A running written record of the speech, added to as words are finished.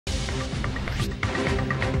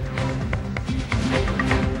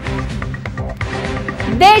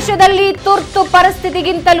ದೇಶದಲ್ಲಿ ತುರ್ತು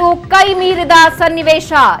ಪರಿಸ್ಥಿತಿಗಿಂತಲೂ ಕೈ ಮೀರಿದ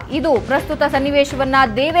ಸನ್ನಿವೇಶ ಇದು ಪ್ರಸ್ತುತ ಸನ್ನಿವೇಶವನ್ನ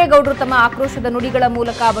ದೇವೇಗೌಡರು ತಮ್ಮ ಆಕ್ರೋಶದ ನುಡಿಗಳ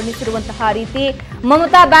ಮೂಲಕ ಬಣ್ಣಿಸಿರುವಂತಹ ರೀತಿ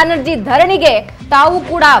ಮಮತಾ ಬ್ಯಾನರ್ಜಿ ಧರಣಿಗೆ ತಾವು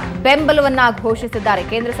ಕೂಡ ಬೆಂಬಲವನ್ನ ಘೋಷಿಸಿದ್ದಾರೆ.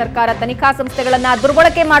 ಕೇಂದ್ರ ಸರ್ಕಾರ ತನಿಖಾ ಸಂಸ್ಥೆಗಳನ್ನ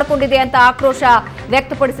ದುರ್ಬಳಕೆ ಮಾಡಿಕೊಂಡಿದೆ ಅಂತ ಆಕ್ರೋಶ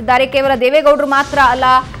ವ್ಯಕ್ತಪಡಿಸಿದ್ದಾರೆ. ಕೇವಲ ದೇವೇಗೌಡರು ಮಾತ್ರ ಅಲ್ಲ,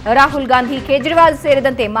 ರಾಹುಲ್ ಗಾಂಧಿ, ಕೇಜ್ರಿವಾಲ್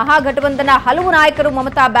ಸೇರಿದಂತೆ ಮಹಾಗಠಬಂಧನ ಹಲವು ನಾಯಕರು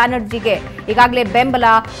ಮಮತಾ ಬ್ಯಾನರ್ಜಿಗೆ ಈಗಾಗಲೇ ಬೆಂಬಲ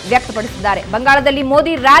ವ್ಯಕ್ತಪಡಿಸಿದ್ದಾರೆ. ಬಂಗಾಳದಲ್ಲಿ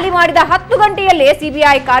ಮೋದಿ ರ್ಯಾಲಿ ಮಾಡಿದ 10 ಗಂಟೆಯಲ್ಲೇ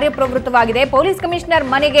ಸಿಬಿಐ ಕಾರ್ಯಪ್ರವೃತ್ತವಾಗಿದೆ. ಪೊಲೀಸ್ ಕಮಿಷನರ್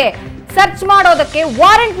ಮನೆಗೆ ಸರ್ಚ್ ಮಾಡೋದಕ್ಕೆ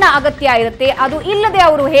ವಾರೆಂಟ್ನ ಅಗತ್ಯ ಇರುತ್ತೆ, ಅದು ಇಲ್ಲದೆ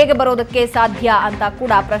ಅವರು ಹೇಗೆ ಬರೋದಕ್ಕೆ ಸಾಧ್ಯ ಅಂತ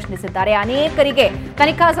ಕೂಡ ಪ್ರಶ್ನಿಸಿದ್ದಾರೆ. ಅನೇಕರಿಗೆ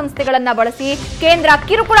ತನಿಖಾ ಸಂಸ್ಥೆಗಳನ್ನ ಬಳಸಿ ಕೇಂದ್ರ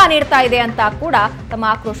ಕಿರುಕುಳ ನೀಡ್ತಾ ಇದೆ ಅಂತ ಕೂಡ ತಮ್ಮ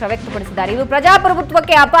ಆಕ್ರೋಶ ವ್ಯಕ್ತಪಡಿಸಿದ್ದಾರೆ. ಇದು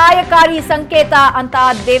ಪ್ರಜಾಪ್ರಭುತ್ವಕ್ಕೆ ಅಪಾಯಕಾರಿ ಸಂಕೇತ ಅಂತ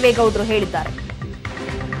ದೇವೇಗೌಡರು ಹೇಳಿದ್ದಾರೆ.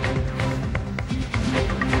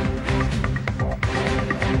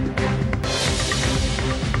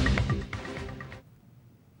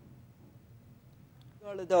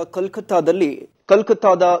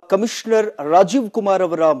 ಕೋಲ್ಕತ್ತಾದ ಕಮಿಷನರ್ ರಾಜೀವ್ ಕುಮಾರ್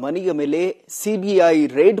ಅವರ ಮನೆಯ ಮೇಲೆ ಸಿಬಿಐ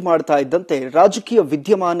ರೇಡ್ ಮಾಡ್ತಾ ಇದ್ದಂತೆ ರಾಜಕೀಯ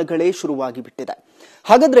ವಿದ್ಯಮಾನಗಳೇ ಶುರುವಾಗಿ ಬಿಟ್ಟಿದೆ.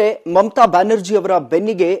 ಹಾಗಾದ್ರೆ ಮಮತಾ ಬ್ಯಾನರ್ಜಿ ಅವರ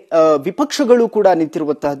ಬೆನ್ನಿಗೆ ವಿಪಕ್ಷಗಳು ಕೂಡ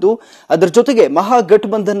ನಿಂತಿರುವಂತಹದ್ದು, ಅದರ ಜೊತೆಗೆ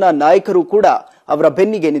ಮಹಾಗಠಬಂಧನ್ನ ನಾಯಕರು ಕೂಡ ಅವರ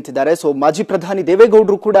ಬೆನ್ನಿಗೆ ನಿಂತಿದ್ದಾರೆ. ಸೊ ಮಾಜಿ ಪ್ರಧಾನಿ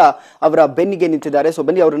ದೇವೇಗೌಡರು ಕೂಡ ಅವರ ಬೆನ್ನಿಗೆ ನಿಂತಿದ್ದಾರೆ. ಸೊ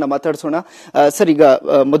ಬನ್ನಿ ಅವರನ್ನ ಮಾತಾಡ್ಸೋಣ. ಸರ್, ಈಗ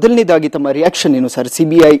ಮೊದಲನೇದಾಗಿ ತಮ್ಮ ರಿಯಾಕ್ಷನ್ ಏನು ಸರ್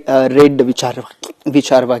ಸಿಬಿಐ ರೇಡ್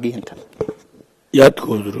ವಿಚಾರವಾಗಿ ಅಂತ? ಯಾಕೆ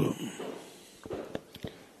ಹೋದ್ರು?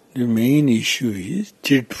 The main issue is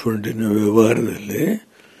chit ಫಂಡಿನ ವ್ಯವಹಾರದಲ್ಲಿ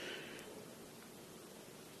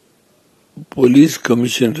ಪೊಲೀಸ್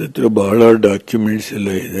ಕಮಿಷನರ್ ಹತ್ರ ಬಹಳ ಡಾಕ್ಯುಮೆಂಟ್ಸ್ ಎಲ್ಲ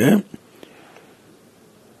ಇದೆ,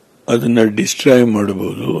 ಅದನ್ನ ಡಿಸ್ಟ್ರಾಯ್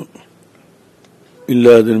ಮಾಡಬಹುದು,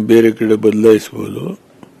 ಇಲ್ಲ ಅದನ್ನು ಬೇರೆ ಕಡೆ ಬದಲಾಯಿಸಬಹುದು.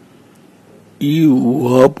 ಈ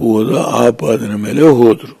ಊಹಾಪೋಹದ ಆಪಾದನೆ ಮೇಲೆ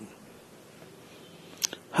ಹೋದ್ರು.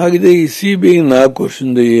 ಹಾಗಿದೆ ಈ ಸಿಬಿಐ 4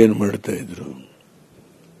 ವರ್ಷದಿಂದ ಏನು ಮಾಡ್ತಾ ಇದ್ರು?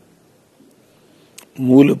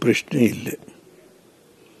 ಮೂಲ ಪ್ರಶ್ನೆ ಇಲ್ಲೇ.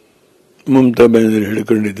 Mamata Banerjee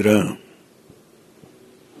ಹೇಳ್ಕೊಂಡಿದ್ರ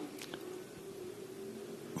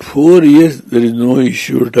 4 years there is no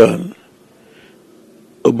issue at all.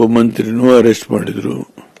 ಒಬ್ಬ ಮಂತ್ರಿನೂ ಅರೆಸ್ಟ್ ಮಾಡಿದ್ರು,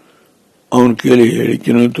 ಅವನ ಕೇಳಿ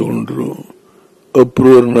ಹೇಳಿಕೆನೂ ತಗೊಂಡ್ರು,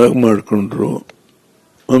 ಅಪ್ರೂವರ್ನಾಗ ಮಾಡ್ಕೊಂಡ್ರು.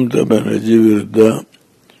 ಮಮತಾ ಬ್ಯಾನರ್ಜಿ ವಿರುದ್ಧ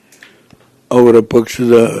ಅವರ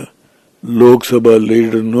ಪಕ್ಷದ ಲೋಕಸಭಾ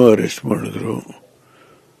ಲೀಡರ್ನೂ ಅರೆಸ್ಟ್ ಮಾಡಿದ್ರು,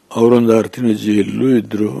 ಅವರೊಂದು 6 ತಿಂಗಳು ಜೈಲಲ್ಲೂ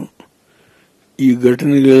ಇದ್ರು. ಈ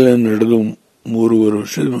ಘಟನೆಗಳೆಲ್ಲ ನಡೆದು 3.5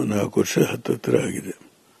 ವರ್ಷ 4 ವರ್ಷ ಹತ್ತಿರ ಆಗಿದೆ,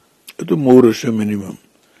 ಅದು 3 ವರ್ಷ ಮಿನಿಮಮ್.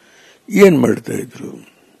 ಏನ್ ಮಾಡ್ತಾ ಇದ್ರು?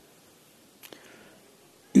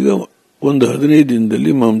 ಈಗ ಒಂದು 15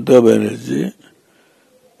 ದಿನದಲ್ಲಿ ಮಮತಾ ಬ್ಯಾನರ್ಜಿ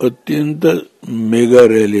ಅತ್ಯಂತ ಮೆಗಾ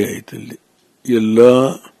ರ್ಯಾಲಿ ಆಯ್ತಲ್ಲಿ. ಎಲ್ಲಾ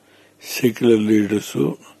ಸೆಕ್ಯುಲರ್ ಲೀಡರ್ಸು,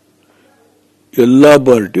 ಎಲ್ಲಾ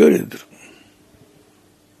ಪಾರ್ಟಿಯವರು ಇದ್ರು.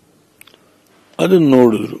 ಅದನ್ನು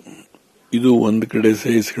ನೋಡಿದ್ರು. ಇದು ಒಂದು ಕಡೆ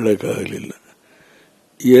ಸಹಿಸ್ಕೊಳ್ಳಕ್ಕಾಗಲಿಲ್ಲ.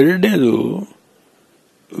 ಎರಡನೇದು,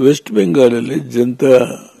 ವೆಸ್ಟ್ ಬೆಂಗಾಲಲ್ಲಿ ಜನತಾ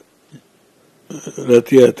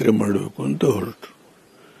ರಥಯಾತ್ರೆ ಮಾಡಬೇಕು ಅಂತ ಹೊರಟರು.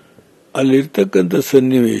 ಅಲ್ಲಿರ್ತಕ್ಕಂಥ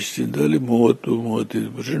ಸನ್ನಿವೇಶದಿಂದ ಅಲ್ಲಿ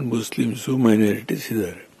 30-35% ಮುಸ್ಲಿಮ್ಸು, ಮೈನಾರಿಟೀಸ್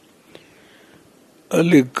ಇದ್ದಾರೆ.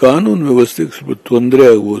 ಅಲ್ಲಿ ಕಾನೂನು ವ್ಯವಸ್ಥೆಗೆ ಸ್ವಲ್ಪ ತೊಂದರೆ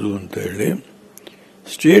ಆಗ್ಬೋದು ಅಂತ ಹೇಳಿ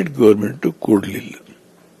ಸ್ಟೇಟ್ ಗವರ್ಮೆಂಟ್ ಕೊಡಲಿಲ್ಲ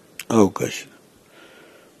ಅವಕಾಶ.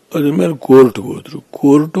 ಅದ್ರ ಮೇಲೆ ಕೋರ್ಟ್ಗೆ ಹೋದ್ರು.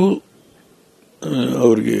 ಕೋರ್ಟು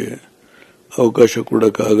ಅವ್ರಿಗೆ ಅವಕಾಶ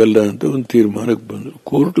ಕೊಡಕ್ಕಾಗಲ್ಲ ಅಂತ ಒಂದು ತೀರ್ಮಾನಕ್ಕೆ ಬಂದರು.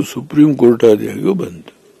 ಕೋರ್ಟು ಸುಪ್ರೀಂ ಕೋರ್ಟ್ ಆದಿಯಾಗೂ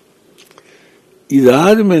ಬಂತು.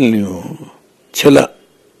 ಇದಾದ ಮೇಲೆ ನೀವು ಛಲ,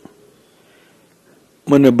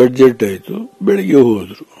 ಮೊನ್ನೆ ಬಡ್ಜೆಟ್ ಆಯಿತು, ಬೆಳಿಗ್ಗೆ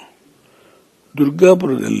ಹೋದ್ರು.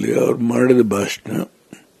 ದುರ್ಗಾಪುರದಲ್ಲಿ ಅವ್ರು ಮಾಡಿದ ಭಾಷಣ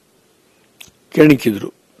ಕೆಣಕಿದ್ರು.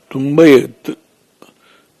 ತುಂಬಾ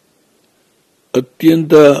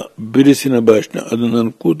ಅತ್ಯಂತ ಬಿರುಸಿನ ಭಾಷಣ. ಅದು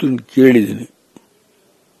ನಾನು ಕೂತು ಕೇಳಿದ್ದೀನಿ.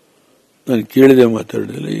 ನಾನು ಕೇಳಿದೆ,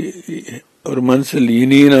 ಮಾತಾಡಿದ್ರೆ ಅವ್ರ ಮನಸ್ಸಲ್ಲಿ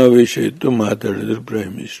ಏನೇನು ಆವೇಶ ಇತ್ತು ಮಾತಾಡಿದ್ರು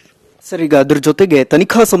ಪ್ರೈಮ್ ಮಿನಿಸ್ಟರ್. ಸರ್, ಈಗ ಅದ್ರ ಜೊತೆಗೆ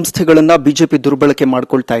ತನಿಖಾ ಸಂಸ್ಥೆಗಳನ್ನ ಬಿಜೆಪಿ ದುರ್ಬಳಕೆ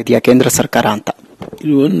ಮಾಡ್ಕೊಳ್ತಾ ಇದೆಯಾ ಕೇಂದ್ರ ಸರ್ಕಾರ ಅಂತ?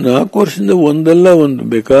 ಇದು 4 ವರ್ಷದಿಂದ ಒಂದಲ್ಲ ಒಂದು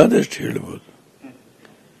ಬೇಕಾದಷ್ಟು ಹೇಳ್ಬೋದು,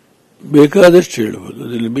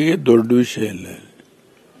 ಅದ್ರಲ್ಲಿ ಬಗ್ಗೆ ದೊಡ್ಡ ವಿಷಯ ಇಲ್ಲ.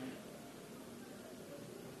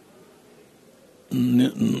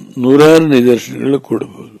 ನೂರಾರು ನಿದರ್ಶನಗಳು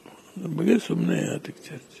ಕೊಡಬಹುದು. ಬಗ್ಗೆ ಸುಮ್ಮನೆ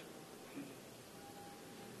ಅದಕ್ಕೆ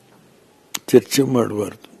ಚರ್ಚೆ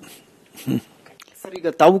ಮಾಡಬಾರ್ದು. ಸರ್, ಈಗ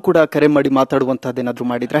ತಾವು ಕೂಡ ಕರೆ ಮಾಡಿ ಮಾತಾಡುವಂತಹದ್ದೇನಾದ್ರೂ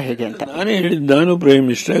ಮಾಡಿದ್ರ ಹೇಗೆ ಅಂತ? ನಾನೇ ಹೇಳಿದ್ದು, ನಾನು ಪ್ರೈಮ್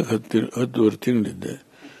ಮಿನಿಸ್ಟರ್ 10 ತಿಂಗಳಿದ್ದೆ.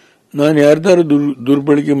 ನಾನು ಯಾರ್ದಾರು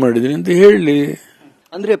ದುರ್ಬಳಕೆ ಮಾಡಿದ್ದೀನಿ ಅಂತ ಹೇಳಿ.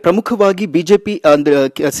 ಅಂದ್ರೆ ಪ್ರಮುಖವಾಗಿ ಬಿಜೆಪಿ ಅಂದ್ರೆ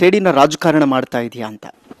ಸೇಡಿನ ರಾಜಕಾರಣ ಮಾಡ್ತಾ ಇದೆಯಾ ಅಂತ?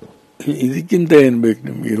 ಇದಕ್ಕಿಂತ ಏನ್ ಬೇಕು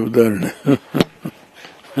ನಿಮ್ಗೆ ಉದಾಹರಣೆ?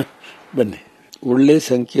 ಬನ್ನಿ, ಒಳ್ಳೆ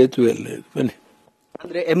ಸಂಕೇತವೇ ಅಲ್ಲ ಇದು. ಬನ್ನಿ.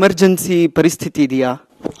 ಅಂದ್ರೆ ಎಮರ್ಜೆನ್ಸಿ ಪರಿಸ್ಥಿತಿ ಇದೆಯಾ?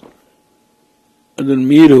 ಅದನ್ನ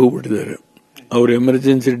ಮೀರಿ ಹೋಗ್ಬಿಟ್ಟಿದ್ದಾರೆ. ಅವ್ರು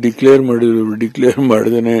ಎಮರ್ಜೆನ್ಸಿ ಡಿಕ್ಲೇರ್ ಮಾಡಿದ್ರು, ಡಿಕ್ಲೇರ್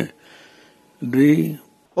ಮಾಡದೇನೆ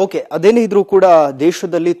ಓಕೆ, ಅದೇನೇ ಇದ್ರೂ ಕೂಡ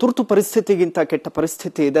ದೇಶದಲ್ಲಿ ತುರ್ತು ಪರಿಸ್ಥಿತಿಗಿಂತ ಕೆಟ್ಟ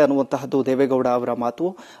ಪರಿಸ್ಥಿತಿ ಇದೆ ಅನ್ನುವಂತಹದ್ದು ದೇವೇಗೌಡ ಅವರ ಮಾತು.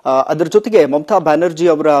 ಅದರ ಜೊತೆಗೆ ಮಮತಾ ಬ್ಯಾನರ್ಜಿ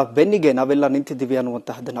ಅವರ ಬೆನ್ನಿಗೆ ನಾವೆಲ್ಲ ನಿಂತಿದ್ದೀವಿ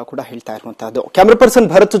ಅನ್ನುವಂತಹದ್ದನ್ನ ಕೂಡ ಹೇಳ್ತಾ ಇರುವಂತಹದ್ದು. ಕ್ಯಾಮರಾ ಪರ್ಸನ್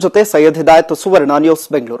ಭರತ್ ಜೊತೆ ಸೈಯದ್ ಹಿದಾಯತ್, ಸುವರ್ಣ ನ್ಯೂಸ್,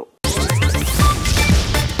 ಬೆಂಗಳೂರು.